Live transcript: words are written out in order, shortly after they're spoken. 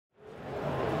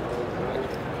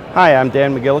Hi, I'm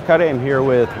Dan McGillicuddy. I'm here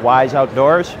with Wise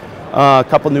Outdoors. A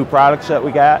couple new products that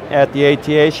we got at the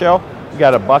ATA show. We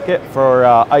got a bucket for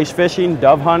ice fishing,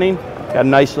 dove hunting. Got a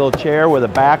nice little chair with a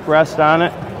backrest on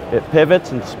it. It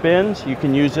pivots and spins. You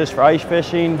can use this for ice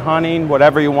fishing, hunting,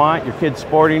 whatever you want. Your kid's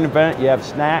sporting event, you have a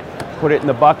snack, put it in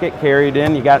the bucket, carry it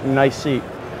in, you got a nice seat.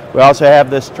 We also have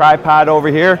this tripod over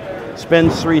here.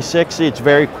 Spins 360, it's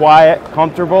very quiet,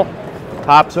 comfortable.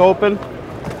 Pops open,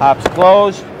 pops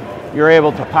closed. You're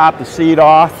able to pop the seat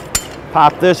off,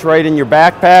 pop this right in your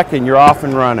backpack, and you're off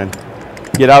and running.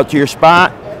 Get out to your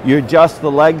spot, you adjust the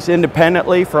legs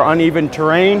independently for uneven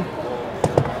terrain,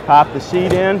 pop the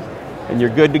seat in, and you're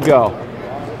good to go.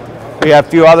 We have a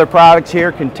few other products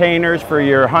here, containers for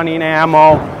your hunting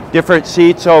ammo, different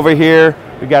seats over here.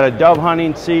 We got a dove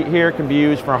hunting seat here, can be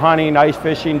used for hunting, ice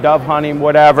fishing, dove hunting,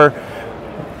 whatever.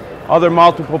 Other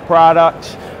multiple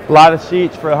products, a lot of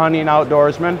seats for hunting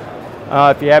outdoorsmen.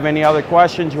 If you have any other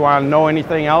questions, you want to know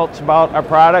anything else about our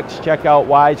products, check out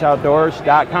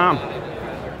wiseoutdoors.com.